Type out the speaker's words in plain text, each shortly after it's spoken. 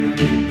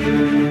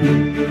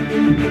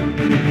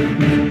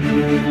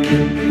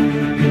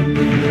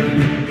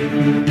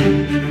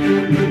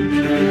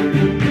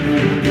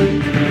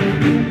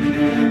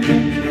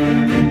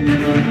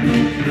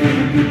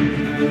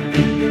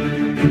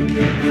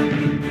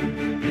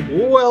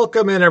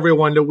Welcome in,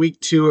 everyone, to week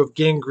 2 of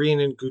Gangrene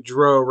and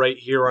Goudreau right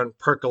here on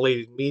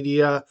Percolated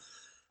Media.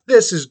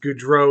 This is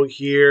Goudreau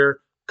here,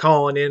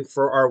 calling in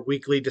for our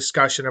weekly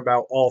discussion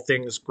about all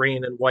things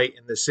green and white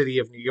in the city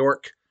of New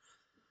York.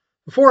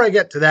 Before I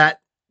get to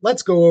that,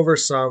 let's go over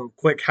some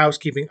quick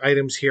housekeeping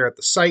items here at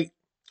the site.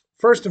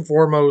 First and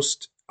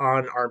foremost,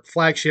 on our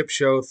flagship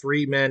show,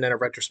 Three Men and a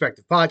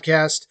Retrospective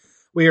podcast,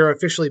 we are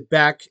officially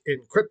back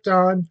in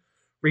Krypton.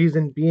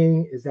 Reason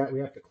being is that we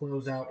have to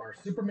close out our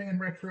Superman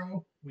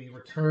retro. We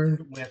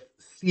returned with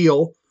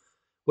Steel,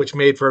 which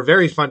made for a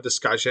very fun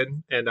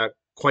discussion and a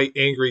quite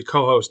angry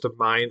co-host of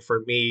mine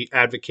for me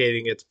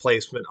advocating its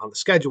placement on the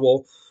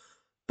schedule.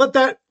 But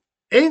that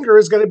anger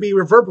is going to be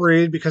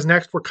reverberated because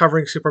next we're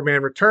covering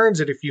Superman Returns,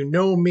 and if you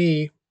know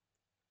me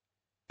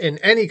in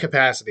any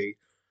capacity,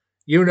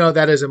 you know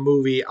that is a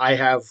movie I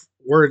have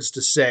words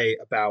to say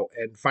about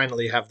and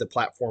finally have the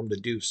platform to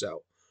do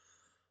so.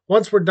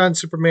 Once we're done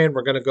Superman,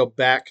 we're going to go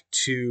back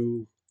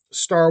to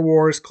Star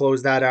Wars,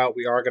 close that out.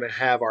 We are going to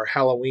have our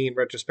Halloween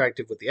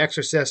retrospective with The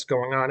Exorcist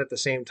going on at the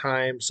same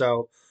time.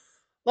 So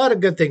a lot of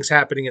good things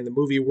happening in the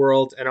movie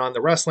world. And on the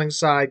wrestling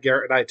side,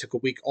 Garrett and I took a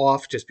week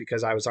off just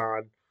because I was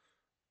on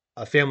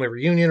a family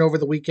reunion over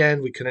the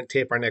weekend. We couldn't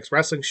tape our next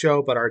wrestling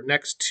show, but our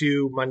next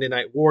two Monday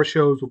Night War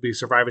shows will be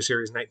Survivor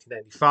Series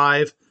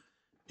 1995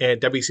 and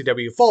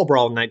WCW Fall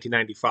Brawl in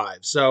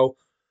 1995. So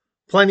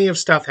plenty of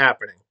stuff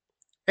happening.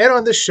 And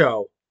on this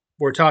show,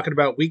 we're talking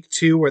about week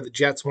 2 where the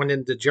Jets went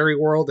into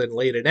Jerryworld and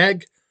laid an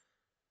egg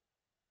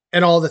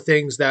and all the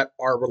things that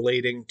are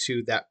relating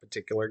to that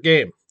particular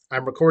game.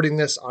 I'm recording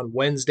this on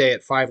Wednesday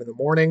at 5 in the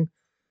morning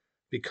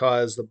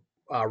because the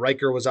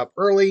Riker was up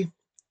early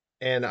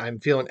and I'm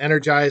feeling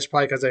energized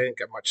probably because I didn't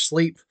get much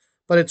sleep.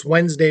 But it's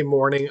Wednesday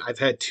morning. I've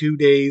had 2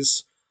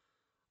 days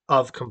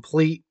of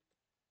complete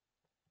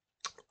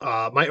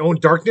my own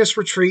darkness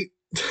retreat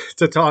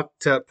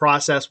to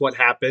process what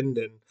happened.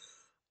 And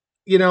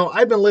you know,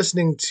 I've been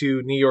listening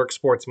to New York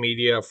sports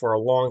media for a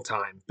long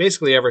time,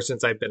 basically ever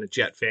since I've been a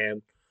Jet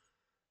fan.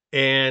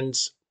 And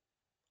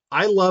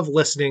I love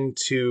listening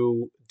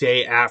to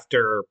day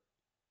after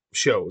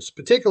shows,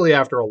 particularly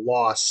after a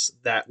loss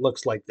that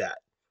looks like that.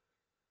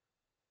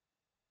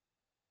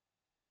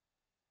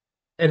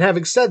 And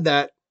having said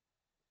that,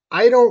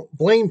 I don't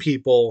blame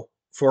people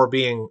for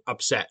being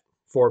upset,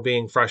 for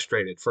being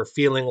frustrated, for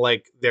feeling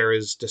like there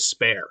is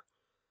despair.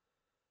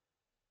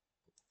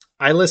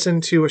 I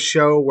listened to a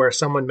show where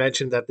someone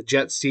mentioned that the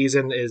Jets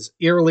season is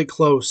eerily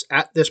close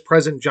at this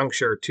present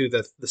juncture to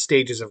the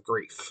stages of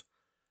grief.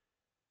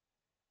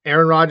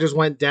 Aaron Rodgers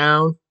went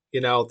down.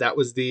 That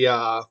was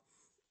the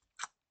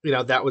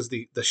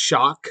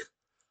shock.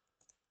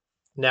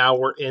 Now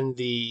we're in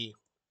the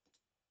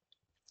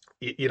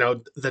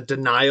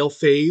denial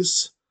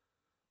phase.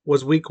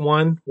 Was week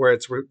 1 where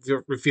it's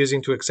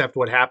refusing to accept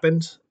what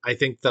happened. I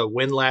think the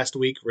win last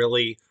week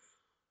really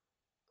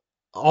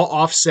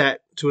offset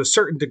to a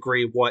certain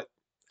degree what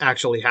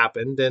actually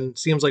happened, and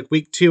seems like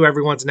week 2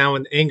 everyone's now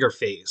in the anger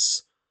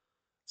phase.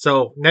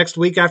 So next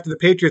week after the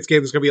Patriots game,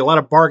 there's going to be a lot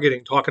of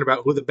bargaining talking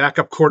about who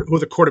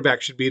the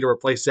quarterback should be to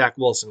replace Zach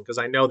Wilson, because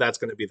I know that's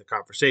going to be the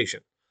conversation.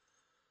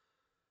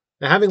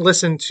 Now, having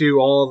listened to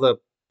all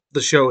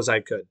the shows I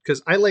could,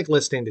 because I like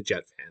listening to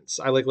Jet fans,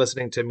 I like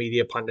listening to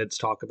media pundits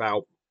talk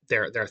about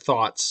their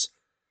thoughts.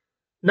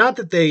 Not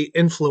that they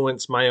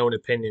influence my own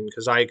opinion,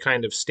 because I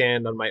kind of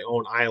stand on my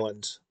own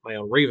island, my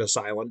own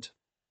Revis Island.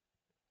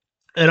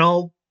 And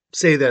I'll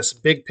say this,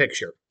 big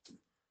picture.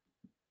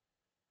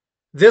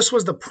 This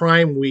was the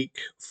prime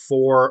week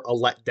for a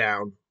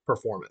letdown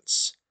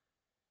performance.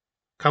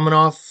 Coming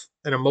off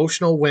an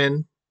emotional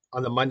win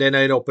on the Monday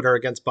night opener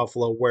against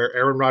Buffalo where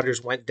Aaron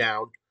Rodgers went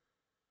down.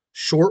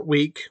 Short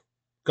week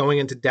going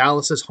into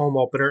Dallas's home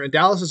opener, and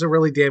Dallas is a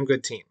really damn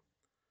good team.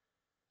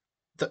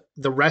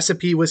 The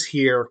recipe was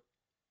here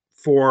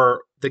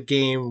for the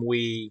game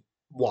we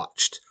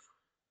watched.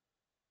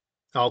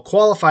 I'll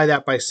qualify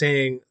that by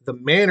saying the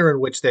manner in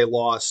which they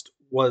lost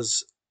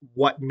was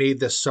what made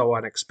this so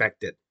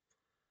unexpected.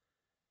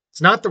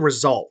 It's not the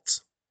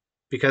result,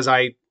 because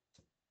I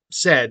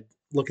said,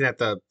 looking at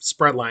the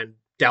spread line,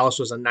 Dallas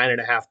was a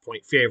 9.5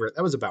 point favorite.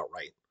 That was about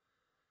right.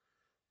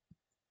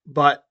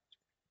 But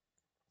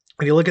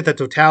when you look at the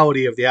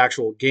totality of the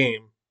actual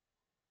game,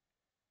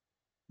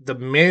 the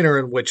manner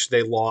in which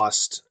they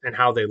lost and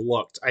how they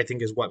looked, I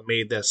think, is what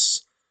made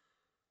this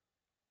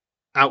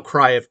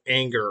outcry of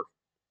anger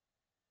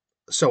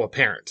so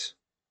apparent.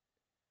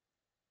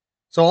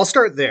 So I'll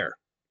start there.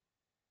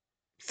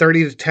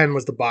 30-10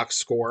 was the box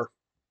score.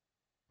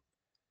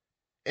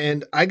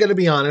 And I got to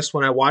be honest,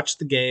 when I watched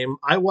the game,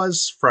 I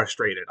was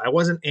frustrated. I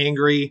wasn't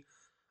angry.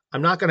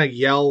 I'm not going to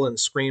yell and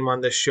scream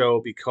on this show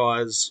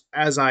because,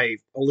 as I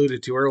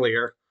alluded to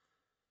earlier,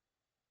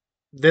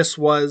 this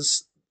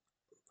was,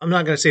 I'm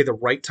not going to say the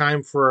right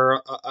time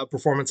for a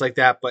performance like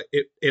that, but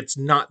it's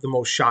not the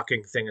most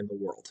shocking thing in the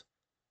world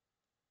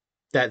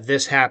that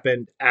this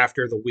happened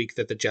after the week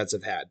that the Jets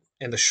have had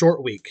and the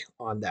short week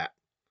on that.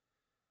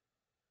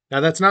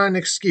 Now, that's not an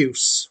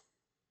excuse,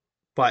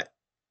 but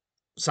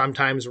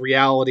sometimes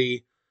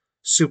reality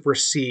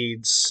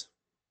supersedes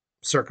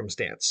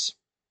circumstance.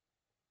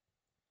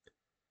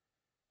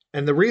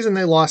 And the reason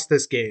they lost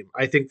this game,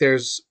 I think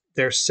there's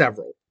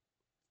several.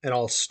 And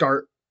I'll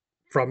start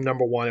from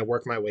number one and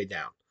work my way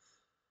down.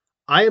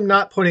 I am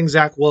not putting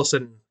Zach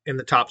Wilson in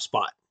the top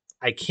spot.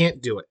 I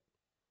can't do it.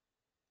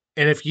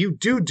 And if you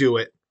do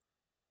it,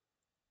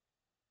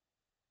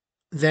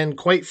 then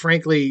quite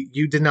frankly,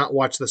 you did not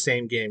watch the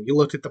same game. You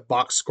looked at the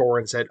box score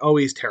and said, oh,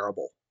 he's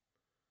terrible.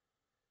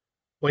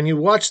 When you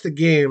watch the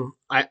game,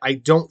 I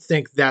don't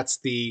think that's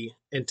the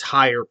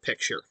entire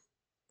picture.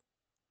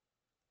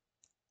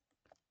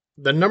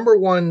 The number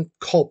one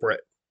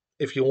culprit,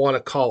 if you want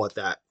to call it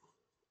that,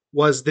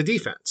 was the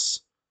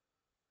defense.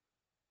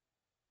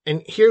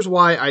 And here's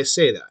why I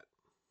say that.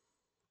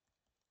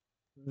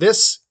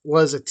 This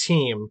was a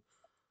team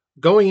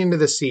going into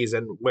the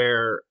season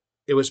where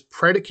it was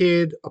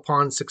predicated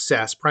upon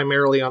success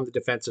primarily on the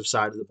defensive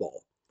side of the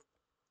ball.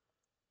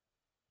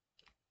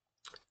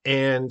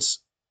 And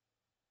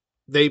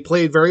they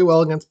played very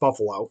well against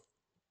Buffalo,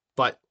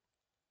 but,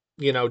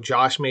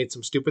 Josh made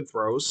some stupid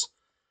throws,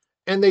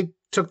 and they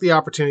took the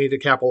opportunity to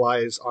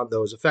capitalize on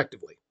those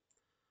effectively.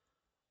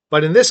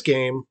 But in this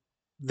game,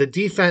 the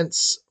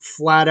defense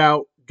flat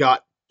out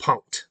got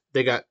punked.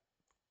 They got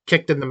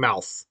kicked in the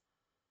mouth,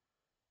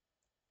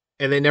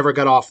 and they never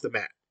got off the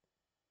mat.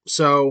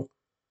 So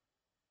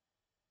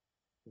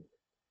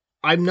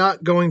I'm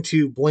not going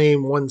to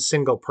blame one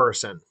single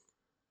person,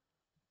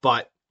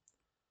 but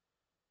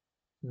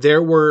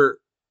there were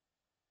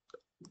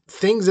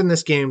things in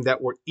this game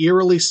that were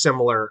eerily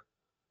similar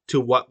to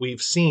what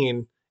we've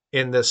seen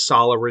in this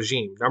Saleh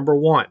regime. Number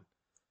one,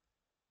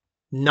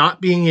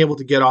 not being able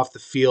to get off the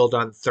field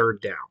on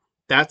third down.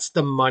 That's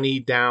the money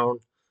down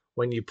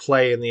when you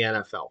play in the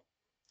NFL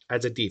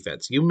as a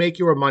defense. You make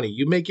your money.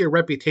 You make your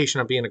reputation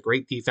of being a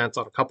great defense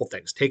on a couple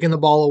things. Taking the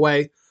ball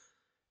away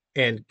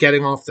and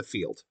getting off the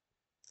field.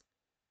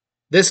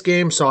 This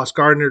game, Sauce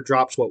Gardner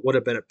drops what would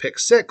have been a pick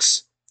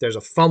six. There's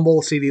a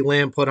fumble CeeDee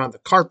Lamb put on the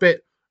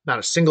carpet. Not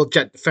a single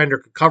Jet defender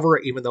could cover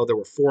it, even though there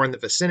were four in the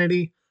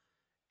vicinity.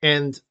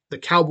 And the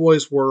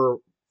Cowboys were,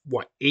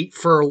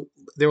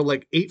 they were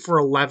like 8 for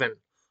 11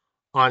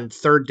 on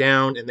third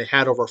down, and they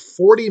had over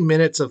 40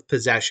 minutes of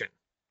possession.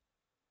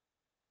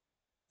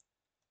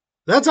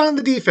 That's on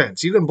the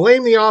defense. You can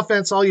blame the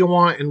offense all you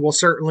want, and we'll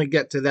certainly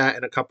get to that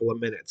in a couple of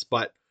minutes.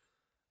 But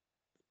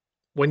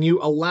when you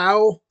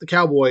allow the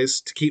Cowboys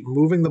to keep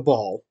moving the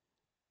ball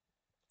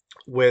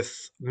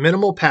with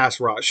minimal pass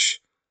rush,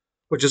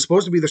 which is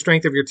supposed to be the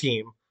strength of your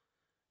team,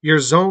 your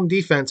zone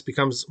defense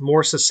becomes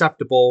more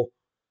susceptible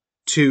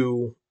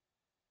to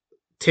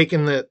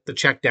taking the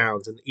check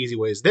downs and the easy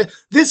ways.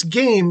 This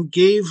game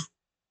gave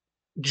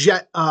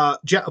Jet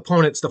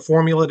opponents the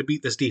formula to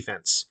beat this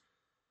defense.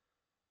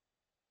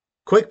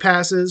 Quick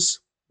passes,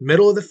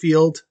 middle of the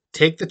field,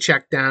 take the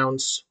check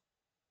downs,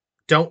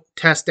 don't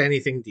test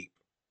anything deep.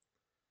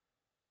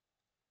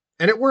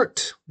 And it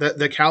worked.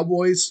 The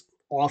Cowboys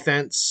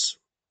offense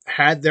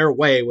had their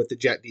way with the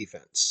Jet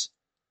defense.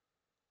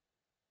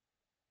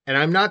 And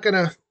I'm not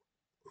gonna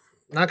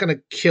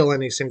kill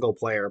any single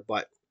player,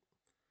 but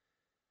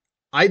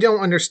I don't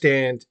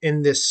understand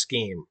in this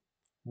scheme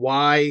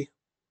why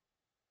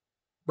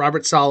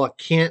Robert Saleh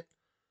can't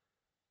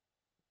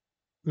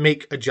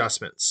make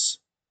adjustments.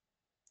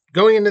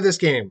 Going into this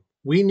game,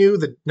 we knew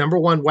the number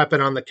one weapon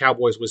on the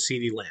Cowboys was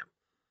CeeDee Lamb.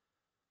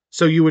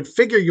 So you would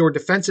figure your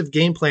defensive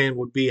game plan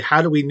would be,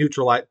 how do we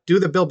neutralize, do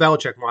the Bill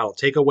Belichick model,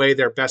 take away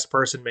their best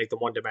person, make them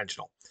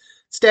one-dimensional.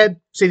 Instead,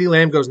 CeeDee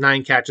Lamb goes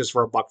 9 catches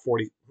for $143.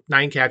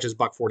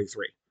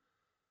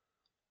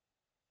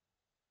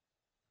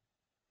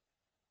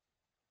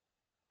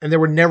 And there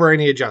were never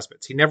any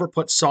adjustments. He never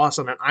put Sauce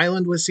on an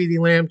island with CeeDee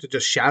Lamb to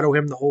just shadow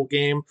him the whole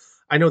game.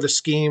 I know the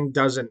scheme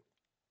doesn't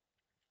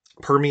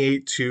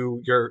permeate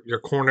to your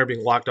corner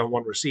being locked on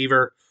one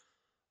receiver,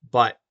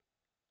 but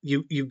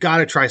you got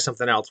to try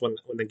something else when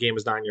the game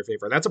is not in your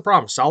favor. That's a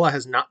problem. Saleh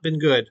has not been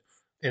good,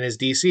 and his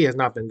DC has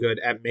not been good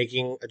at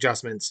making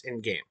adjustments in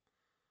game.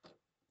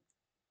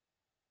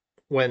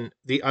 When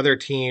the other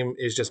team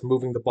is just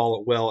moving the ball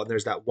at will, and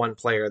there's that one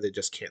player that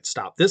just can't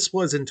stop. This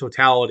was in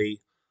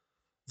totality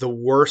the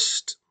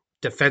worst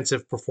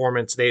defensive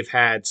performance they've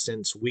had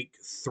since week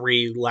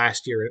 3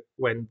 last year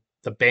when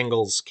the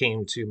Bengals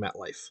came to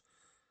MetLife.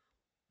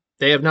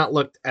 They have not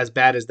looked as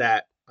bad as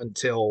that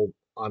until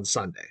on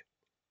Sunday.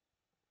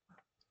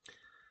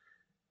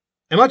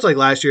 And much like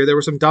last year, there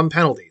were some dumb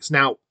penalties.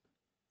 Now,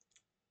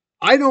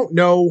 I don't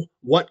know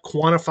what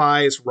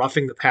quantifies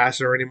roughing the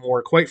passer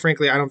anymore. Quite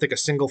frankly, I don't think a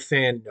single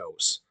fan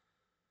knows.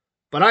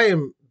 But I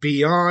am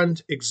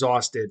beyond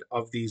exhausted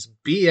of these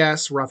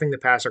BS roughing the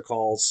passer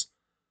calls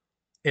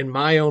in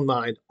my own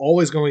mind,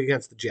 always going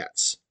against the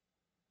Jets.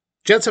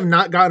 Jets have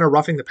not gotten a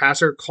roughing the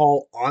passer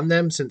call on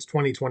them since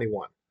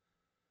 2021.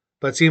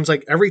 But it seems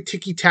like every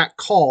ticky-tack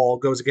call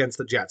goes against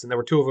the Jets. And there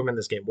were 2 of them in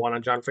this game. One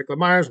on John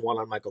Fickler-Myers, one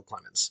on Michael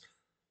Clemens.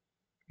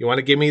 You want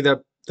to give me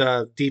the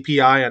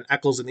DPI on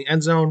Eccles in the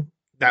end zone?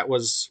 That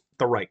was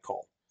the right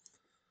call.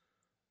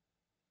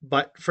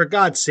 But for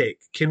God's sake,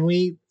 can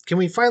we can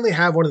we finally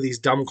have one of these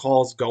dumb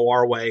calls go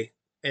our way?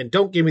 And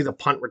don't give me the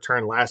punt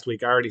return last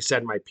week. I already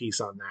said my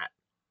piece on that.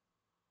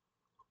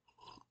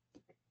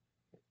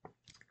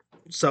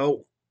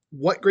 So,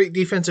 what great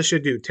defenses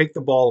should do? Take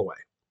the ball away.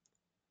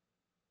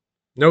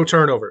 No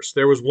turnovers.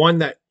 There was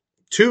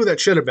two that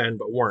should have been,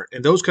 but weren't.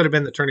 And those could have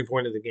been the turning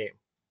point of the game.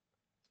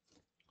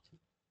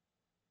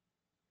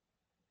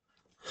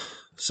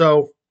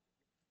 So,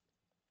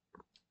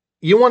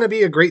 you want to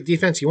be a great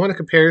defense. You want to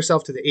compare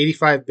yourself to the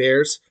 85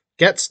 Bears.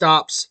 Get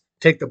stops.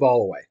 Take the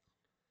ball away.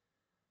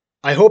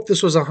 I hope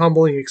this was a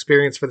humbling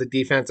experience for the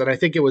defense, and I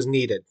think it was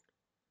needed.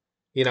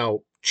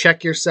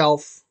 Check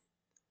yourself.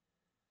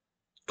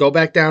 Go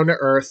back down to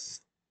earth.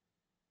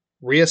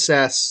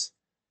 Reassess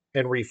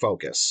and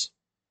refocus.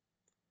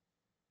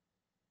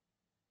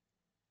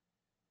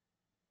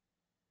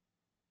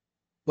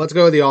 Let's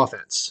go to the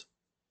offense.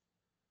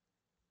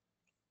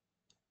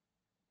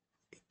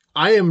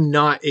 I am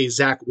not a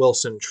Zach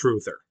Wilson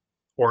truther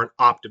or an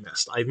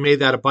optimist. I've made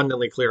that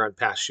abundantly clear on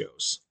past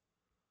shows.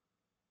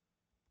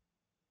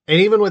 And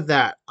even with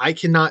that, I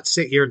cannot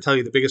sit here and tell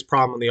you the biggest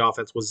problem on the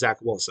offense was Zach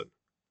Wilson.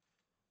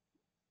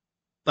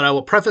 But I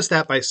will preface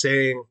that by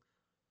saying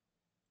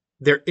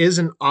there is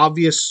an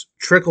obvious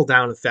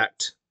trickle-down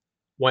effect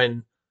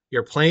when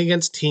you're playing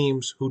against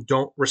teams who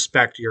don't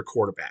respect your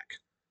quarterback.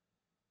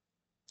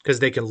 Because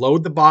they can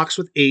load the box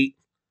with 8,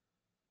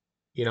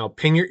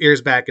 pin your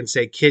ears back and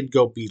say, kid,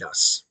 go beat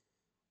us.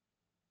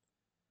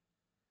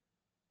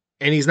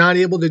 And he's not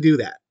able to do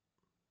that.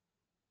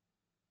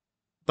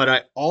 But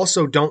I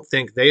also don't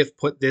think they have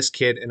put this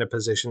kid in a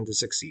position to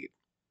succeed.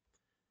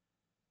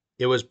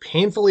 It was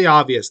painfully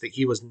obvious that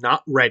he was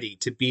not ready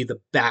to be the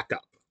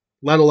backup,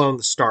 let alone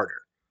the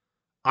starter.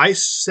 I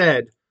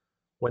said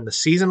when the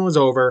season was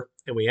over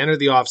and we entered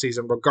the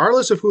offseason,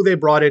 regardless of who they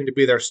brought in to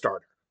be their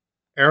starter,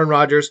 Aaron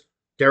Rodgers,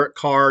 Derek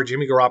Carr,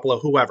 Jimmy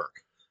Garoppolo, whoever,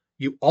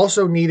 you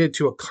also needed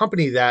to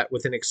accompany that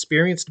with an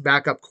experienced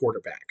backup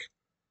quarterback.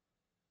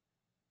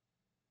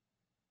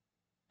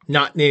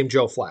 Not named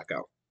Joe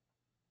Flacco.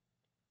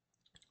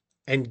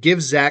 And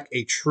give Zach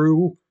a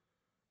true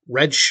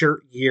red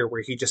shirt year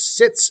where he just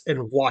sits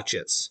and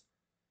watches.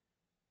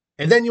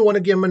 And then you want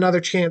to give him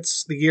another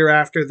chance the year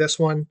after this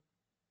one.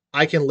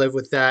 I can live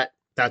with that.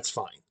 That's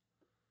fine.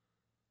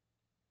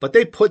 But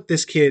they put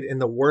this kid in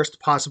the worst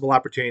possible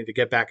opportunity to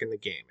get back in the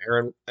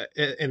game.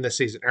 In the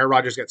season, Aaron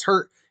Rodgers gets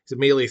hurt. He's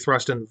immediately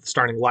thrust into the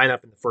starting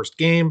lineup in the first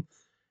game.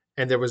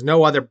 And there was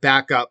no other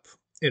backup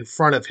in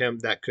front of him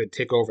that could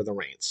take over the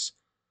reins.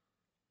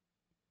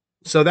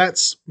 So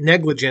that's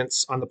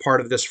negligence on the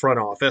part of this front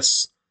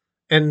office.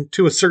 And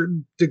to a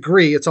certain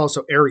degree, it's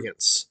also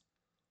arrogance.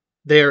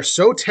 They are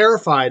so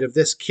terrified of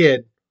this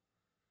kid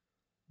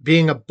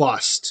being a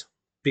bust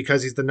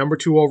because he's the number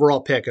 2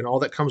 overall pick and all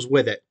that comes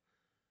with it,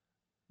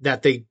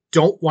 that they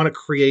don't want to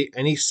create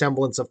any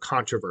semblance of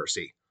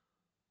controversy.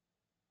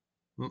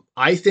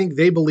 I think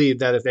they believe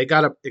that if they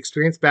got an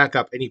experienced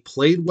backup and he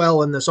played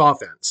well in this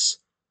offense,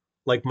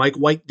 like Mike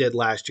White did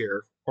last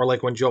year, or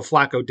like when Joe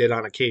Flacco did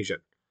on occasion,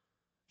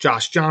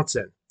 Josh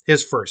Johnson,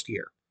 his first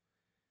year.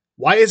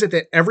 Why is it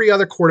that every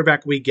other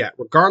quarterback we get,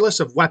 regardless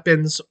of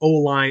weapons,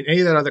 O-line, any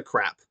of that other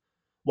crap,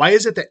 why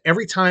is it that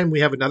every time we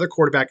have another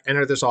quarterback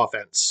enter this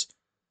offense,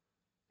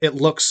 it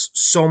looks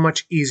so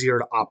much easier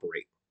to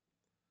operate?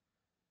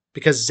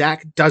 Because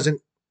Zach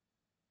doesn't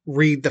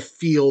read the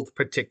field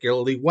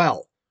particularly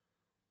well.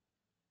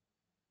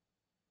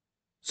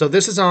 So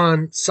this is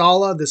on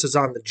Saleh, this is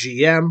on the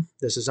GM,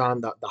 this is on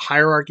the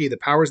hierarchy, the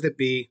powers that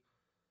be.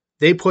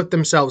 They put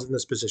themselves in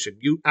this position.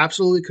 You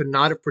absolutely could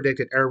not have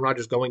predicted Aaron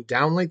Rodgers going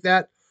down like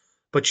that,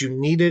 but you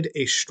needed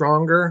a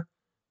stronger,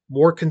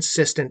 more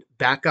consistent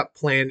backup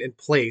plan in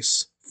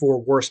place for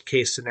worst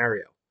case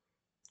scenario.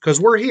 Because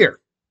we're here.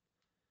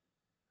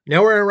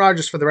 Now we're Aaron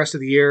Rodgers for the rest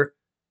of the year,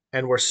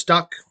 and we're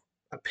stuck,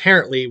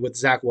 apparently, with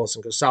Zach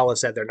Wilson, because Saleh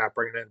said they're not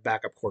bringing in a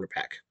backup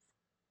quarterback.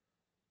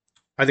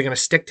 Are they going to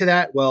stick to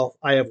that? Well,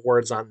 I have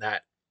words on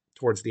that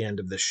towards the end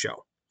of this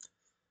show.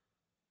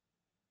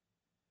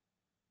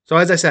 So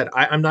as I said,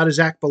 I'm not a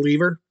Zach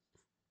believer,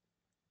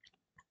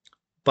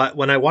 but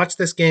when I watched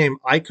this game,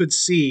 I could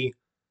see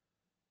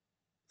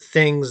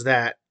things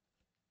that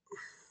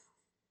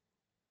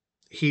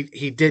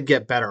he did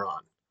get better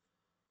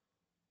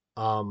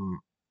on.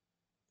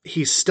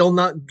 He's still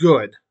not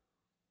good,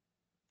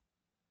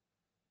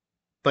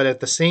 but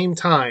at the same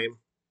time,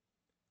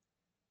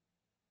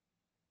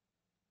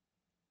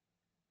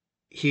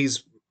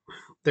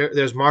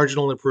 there's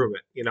marginal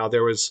improvement.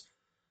 There was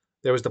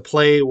the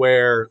play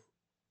where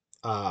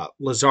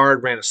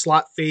Lazard ran a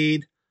slot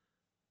fade.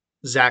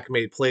 Zach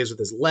made plays with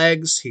his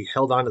legs. He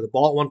held onto the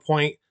ball at one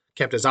point,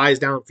 kept his eyes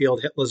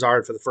downfield, hit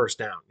Lazard for the first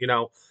down.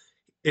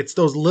 It's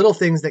those little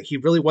things that he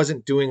really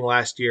wasn't doing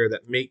last year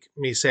that make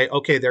me say,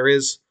 okay, there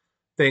is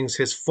things.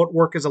 His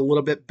footwork is a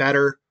little bit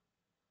better.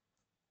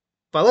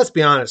 But let's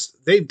be honest,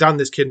 they've done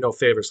this kid no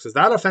favors because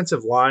that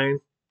offensive line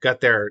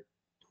got their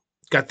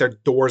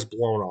doors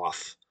blown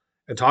off.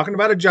 And talking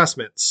about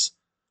adjustments,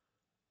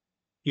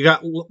 you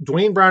got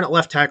Dwayne Brown at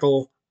left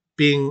tackle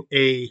being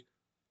a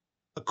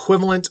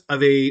equivalent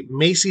of a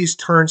Macy's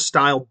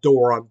turnstile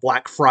door on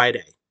Black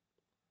Friday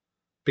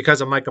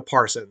because of Micah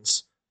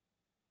Parsons.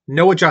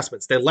 No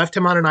adjustments. They left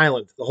him on an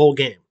island the whole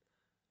game.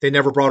 They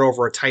never brought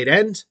over a tight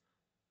end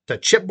to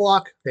chip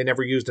block. They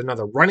never used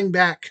another running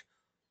back.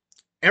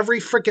 Every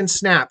freaking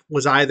snap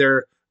was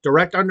either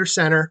direct under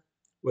center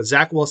with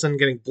Zach Wilson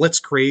getting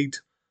blitzkrieged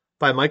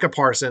by Micah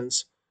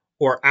Parsons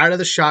or out of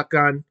the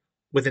shotgun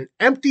with an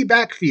empty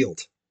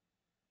backfield.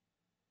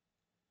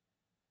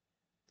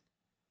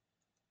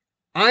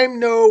 I'm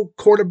no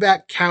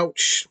quarterback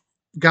couch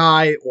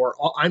guy, or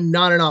I'm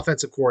not an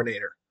offensive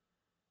coordinator.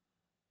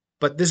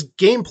 But this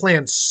game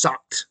plan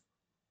sucked.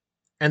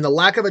 And the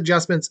lack of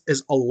adjustments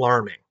is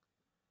alarming.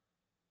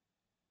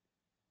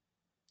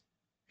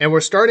 And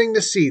we're starting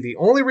to see the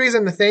only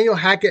reason Nathaniel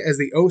Hackett as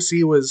the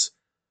OC was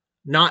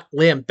not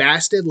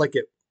lambasted like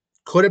it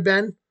could have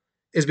been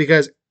is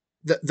because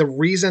the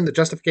reason, the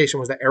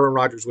justification was that Aaron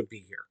Rodgers would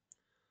be here.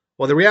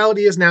 Well, the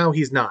reality is now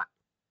he's not.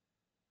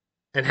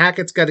 And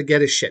Hackett's got to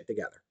get his shit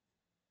together.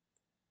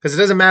 Because it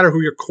doesn't matter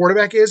who your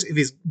quarterback is if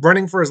he's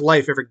running for his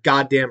life every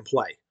goddamn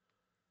play.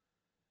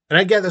 And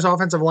I get this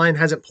offensive line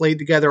hasn't played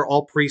together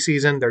all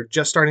preseason. They're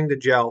just starting to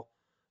gel.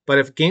 But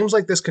if games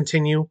like this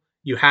continue,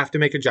 you have to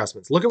make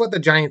adjustments. Look at what the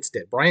Giants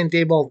did. Brian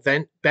Daboll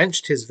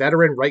benched his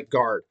veteran right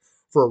guard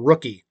for a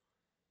rookie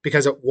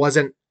because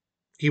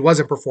he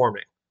wasn't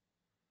performing.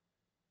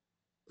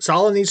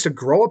 Saleh needs to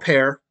grow a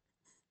pair,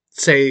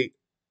 say,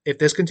 if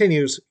this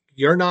continues,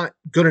 you're not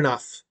good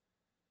enough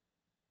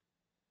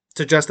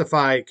to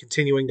justify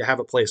continuing to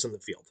have a place in the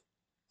field.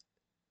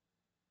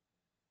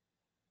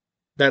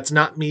 That's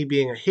not me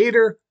being a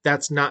hater.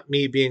 That's not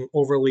me being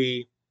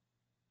overly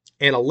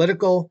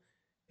analytical.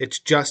 It's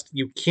just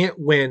you can't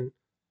win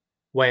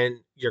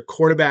when your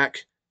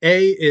quarterback,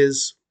 A,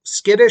 is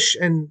skittish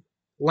and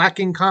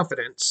lacking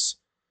confidence,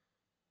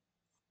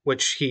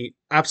 which he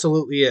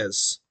absolutely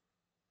is.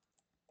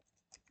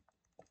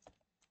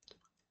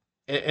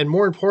 And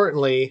more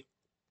importantly,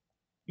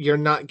 you're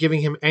not giving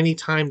him any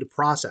time to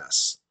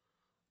process.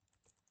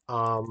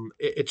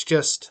 It's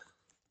just...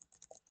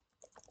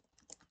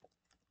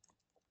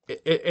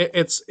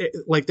 It's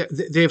like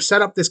they've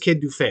set up this kid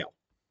to fail.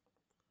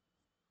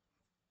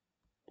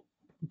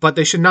 But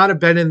they should not have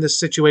been in this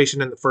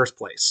situation in the first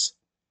place.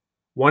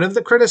 One of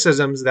the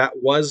criticisms that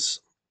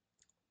was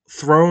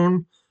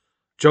thrown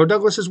Joe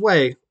Douglas's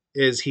way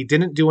is he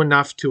didn't do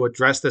enough to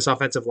address this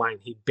offensive line.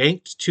 He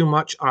banked too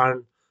much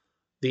on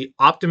the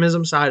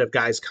optimism side of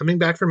guys coming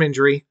back from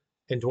injury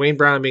and Dwayne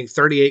Brown being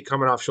 38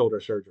 coming off shoulder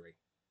surgery.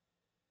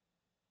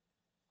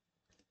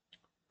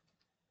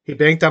 He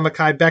banked on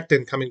Mekhi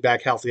Becton coming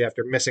back healthy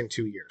after missing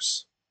 2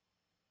 years.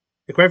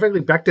 And quite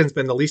frankly, Becton's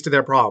been the least of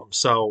their problems,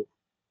 so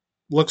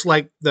looks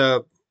like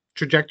the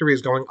trajectory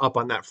is going up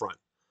on that front.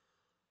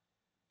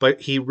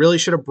 But he really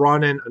should have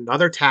brought in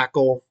another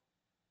tackle.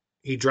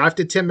 He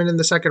drafted Tippmann in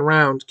the second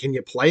round. Can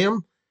you play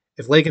him?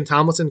 If Laken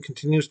Tomlinson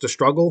continues to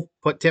struggle,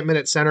 put Tippmann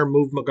at center,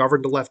 move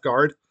McGovern to left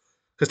guard.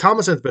 Because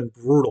Tomlinson's been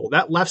brutal.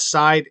 That left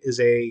side is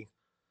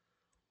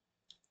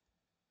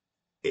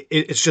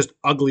it's just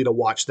ugly to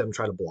watch them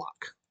try to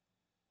block.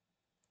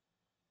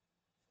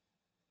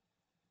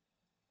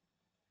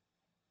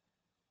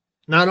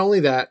 Not only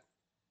that,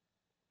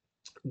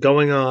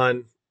 going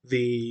on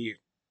the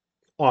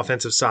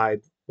offensive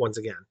side once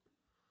again.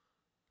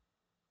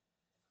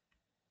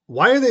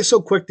 Why are they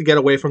so quick to get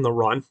away from the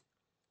run?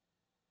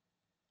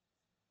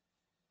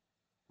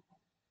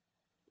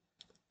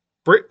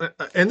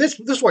 And this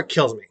is what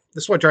kills me.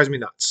 This is what drives me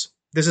nuts.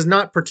 This is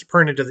not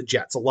pertinent to the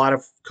Jets. A lot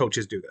of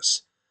coaches do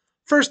this.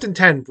 1st and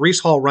 10,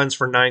 Breece Hall runs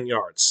for 9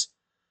 yards.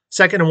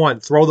 2nd and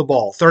 1, throw the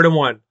ball. 3rd and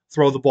 1,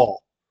 throw the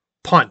ball.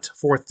 Punt,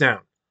 4th down.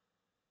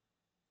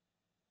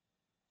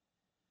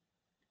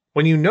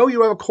 When you know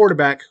you have a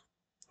quarterback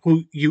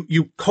who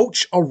you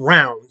coach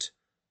around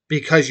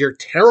because you're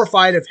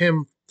terrified of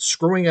him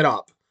screwing it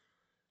up,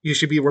 you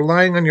should be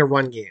relying on your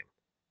run game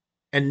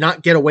and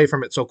not get away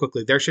from it so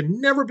quickly. There should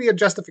never be a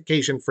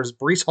justification for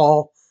Breece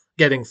Hall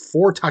getting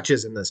 4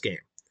 touches in this game.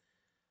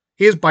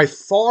 He is by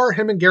far,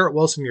 him and Garrett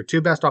Wilson, your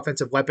 2 best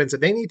offensive weapons,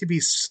 and they need to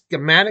be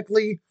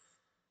schematically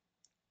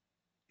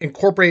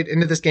incorporated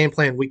into this game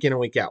plan week in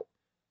and week out.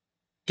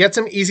 Get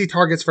some easy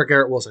targets for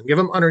Garrett Wilson. Give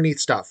him underneath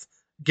stuff.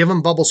 Give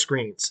him bubble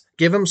screens.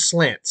 Give him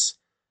slants.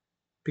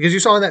 Because you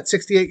saw in that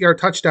 68-yard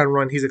touchdown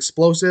run, he's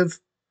explosive.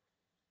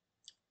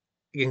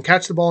 He can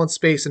catch the ball in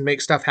space and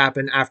make stuff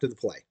happen after the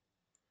play.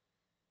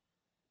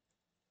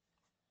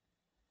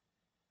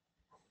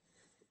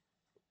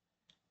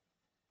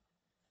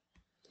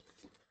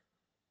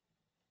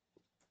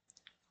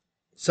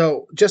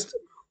 So just,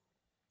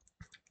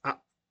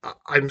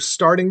 I'm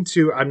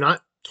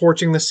not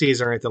torching the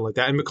season or anything like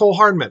that. And Mecole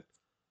Hardman,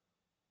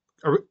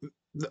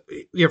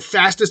 your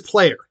fastest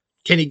player,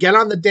 can he get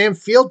on the damn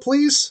field,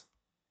 please?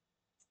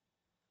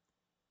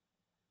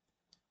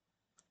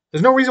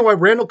 There's no reason why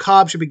Randall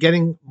Cobb should be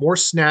getting more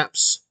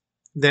snaps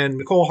than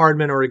Mecole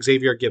Hardman or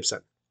Xavier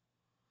Gibson.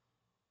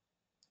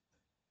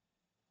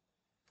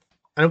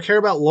 I don't care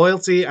about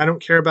loyalty. I don't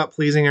care about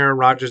pleasing Aaron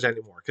Rodgers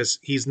anymore because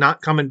he's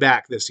not coming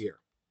back this year.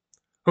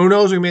 Who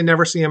knows? We may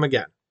never see him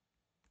again.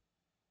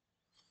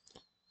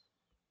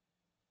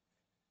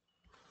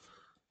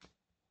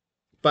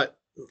 But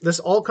this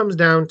all comes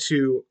down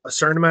to a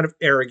certain amount of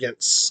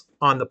arrogance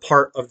on the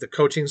part of the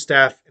coaching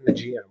staff and the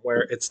GM,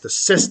 where it's the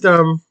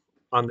system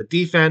on the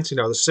defense.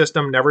 The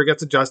system never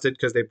gets adjusted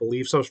because they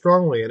believe so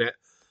strongly in it.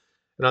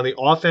 And on the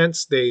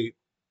offense,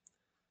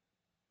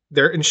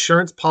 their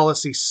insurance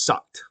policy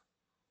sucked.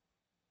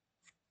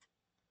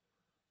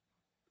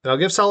 And I'll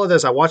give Saleh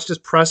this. I watched his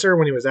presser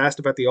when he was asked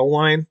about the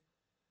O-line.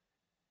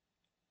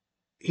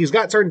 He's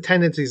got certain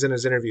tendencies in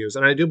his interviews,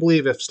 and I do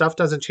believe if stuff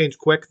doesn't change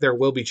quick, there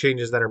will be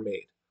changes that are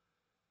made.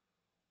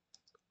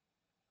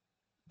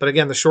 But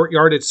again, the short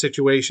yardage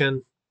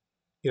situation,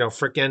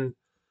 freaking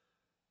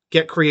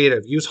get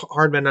creative. Use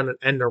Hardman on an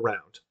end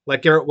around.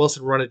 Let Garrett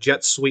Wilson run a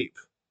jet sweep.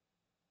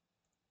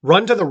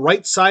 Run to the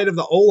right side of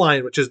the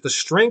O-line, which is the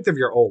strength of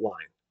your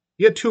O-line.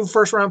 You had 2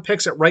 first-round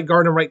picks at right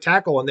guard and right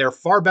tackle, and they're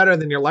far better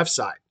than your left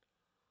side.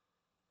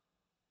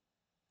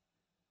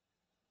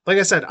 Like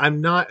I said,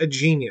 I'm not a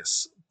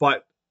genius,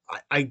 but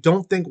I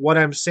don't think what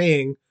I'm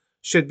saying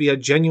should be a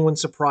genuine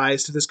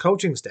surprise to this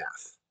coaching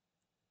staff.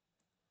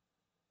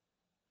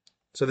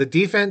 So the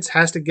defense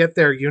has to get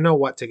their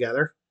you-know-what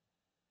together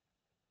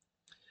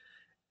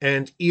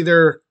and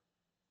either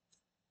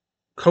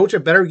coach a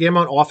better game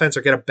on offense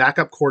or get a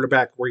backup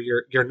quarterback where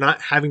you're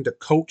not having to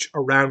coach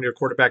around your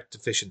quarterback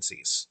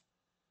deficiencies.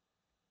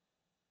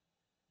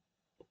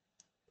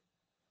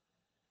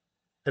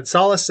 And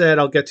Saleh said,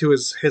 I'll get to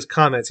his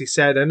comments. He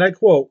said, and I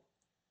quote,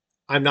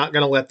 "I'm not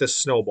going to let this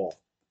snowball."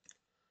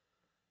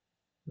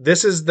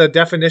 This is the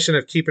definition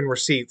of keeping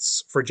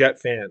receipts for Jet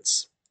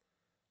fans.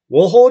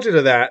 We'll hold you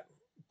to that,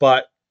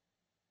 but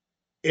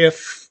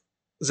if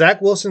Zach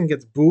Wilson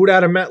gets booed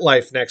out of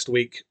MetLife next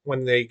week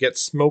when they get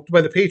smoked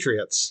by the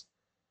Patriots,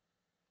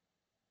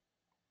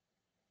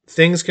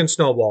 things can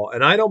snowball.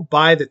 And I don't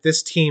buy that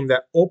this team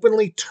that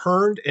openly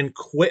turned and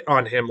quit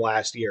on him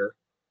last year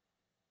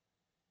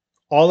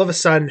all of a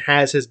sudden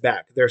has his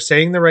back. They're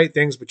saying the right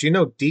things, but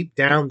deep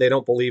down they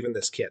don't believe in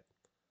this kid.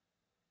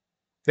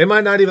 They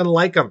might not even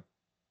like him,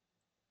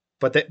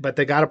 but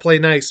they got to play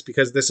nice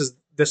because this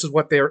is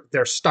what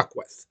they're stuck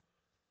with.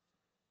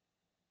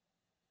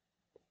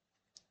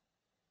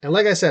 And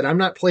like I said, I'm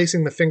not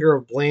placing the finger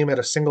of blame at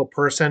a single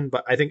person,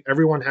 but I think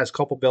everyone has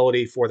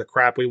culpability for the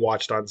crap we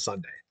watched on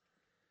Sunday.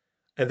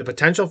 And the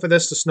potential for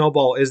this to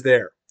snowball is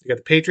there. You got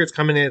the Patriots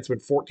coming in. It's been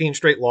 14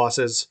 straight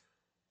losses.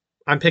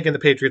 I'm picking the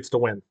Patriots to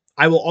win.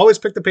 I will always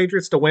pick the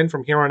Patriots to win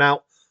from here on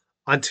out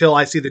until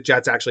I see the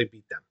Jets actually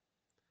beat them.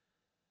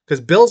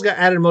 Because Bill's got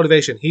added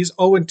motivation. He's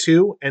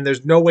 0-2, and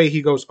there's no way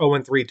he goes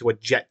 0-3 to a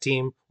Jet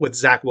team with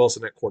Zach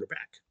Wilson at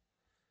quarterback.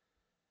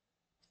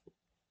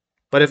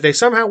 But if they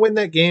somehow win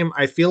that game,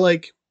 I feel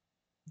like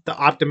the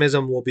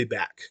optimism will be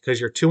back. Because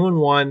you're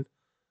 2-1.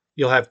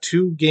 You'll have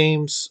 2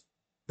 games.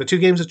 The 2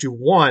 games that you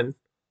won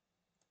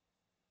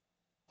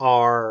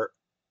are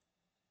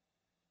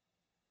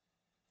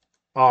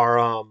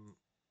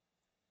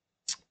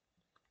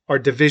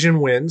division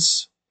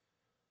wins.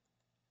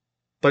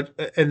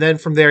 And then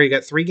from there, you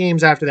got 3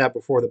 games after that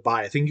before the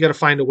bye. I think you got to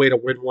find a way to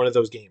win one of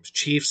those games.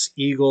 Chiefs,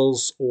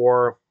 Eagles,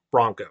 or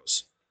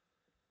Broncos.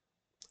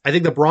 I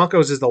think the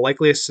Broncos is the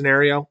likeliest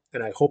scenario,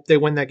 and I hope they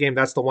win that game.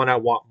 That's the one I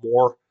want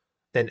more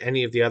than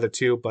any of the other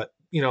 2. But,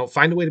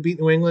 find a way to beat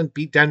New England,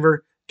 beat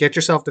Denver, get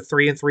yourself to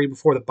 3-3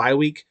 before the bye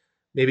week.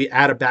 Maybe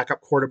add a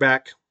backup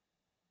quarterback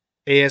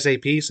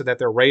ASAP so that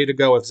they're ready to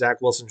go if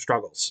Zach Wilson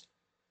struggles.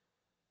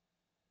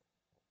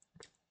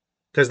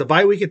 Because the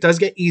bye week, it does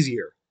get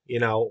easier.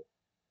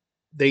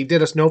 They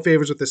did us no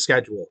favors with the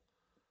schedule.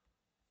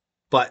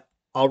 But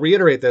I'll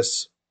reiterate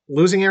this.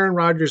 Losing Aaron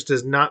Rodgers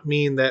does not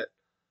mean that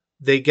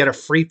they get a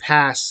free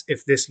pass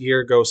if this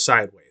year goes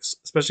sideways,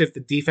 especially if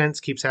the defense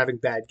keeps having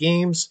bad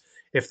games.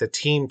 If the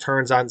team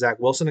turns on Zach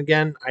Wilson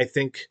again, I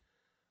think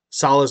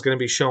Saleh is going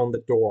to be shown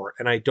the door,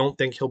 and I don't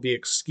think he'll be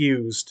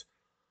excused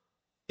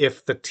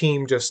if the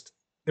team just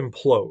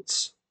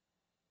implodes.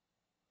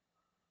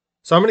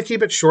 So I'm going to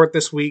keep it short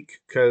this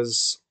week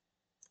because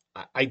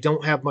I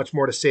don't have much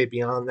more to say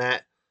beyond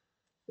that.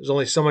 There's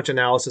only so much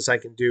analysis I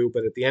can do,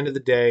 but at the end of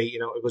the day,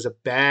 it was a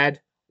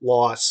bad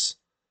loss,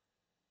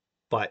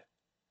 but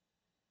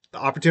the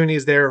opportunity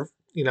is there,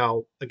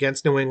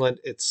 against New England.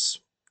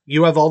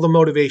 You have all the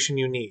motivation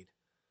you need.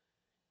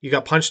 You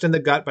got punched in the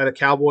gut by the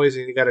Cowboys,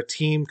 and you got a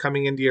team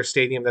coming into your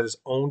stadium that has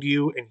owned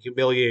you and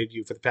humiliated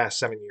you for the past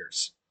 7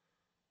 years.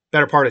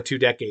 Better part of 2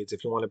 decades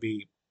if you want to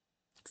be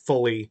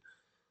fully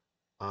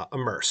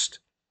immersed.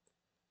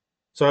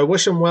 So I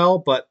wish them well,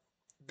 but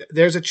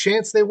there's a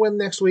chance they win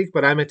next week,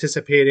 but I'm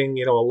anticipating,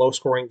 a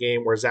low-scoring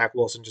game where Zach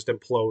Wilson just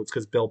implodes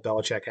because Bill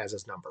Belichick has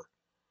his number.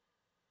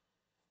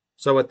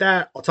 So with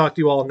that, I'll talk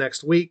to you all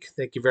next week.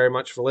 Thank you very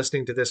much for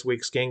listening to this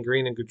week's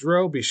Gangrene and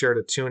Goudreau. Be sure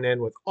to tune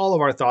in with all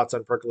of our thoughts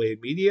on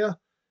Percolated Media.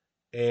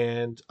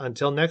 And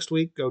until next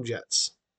week, go Jets.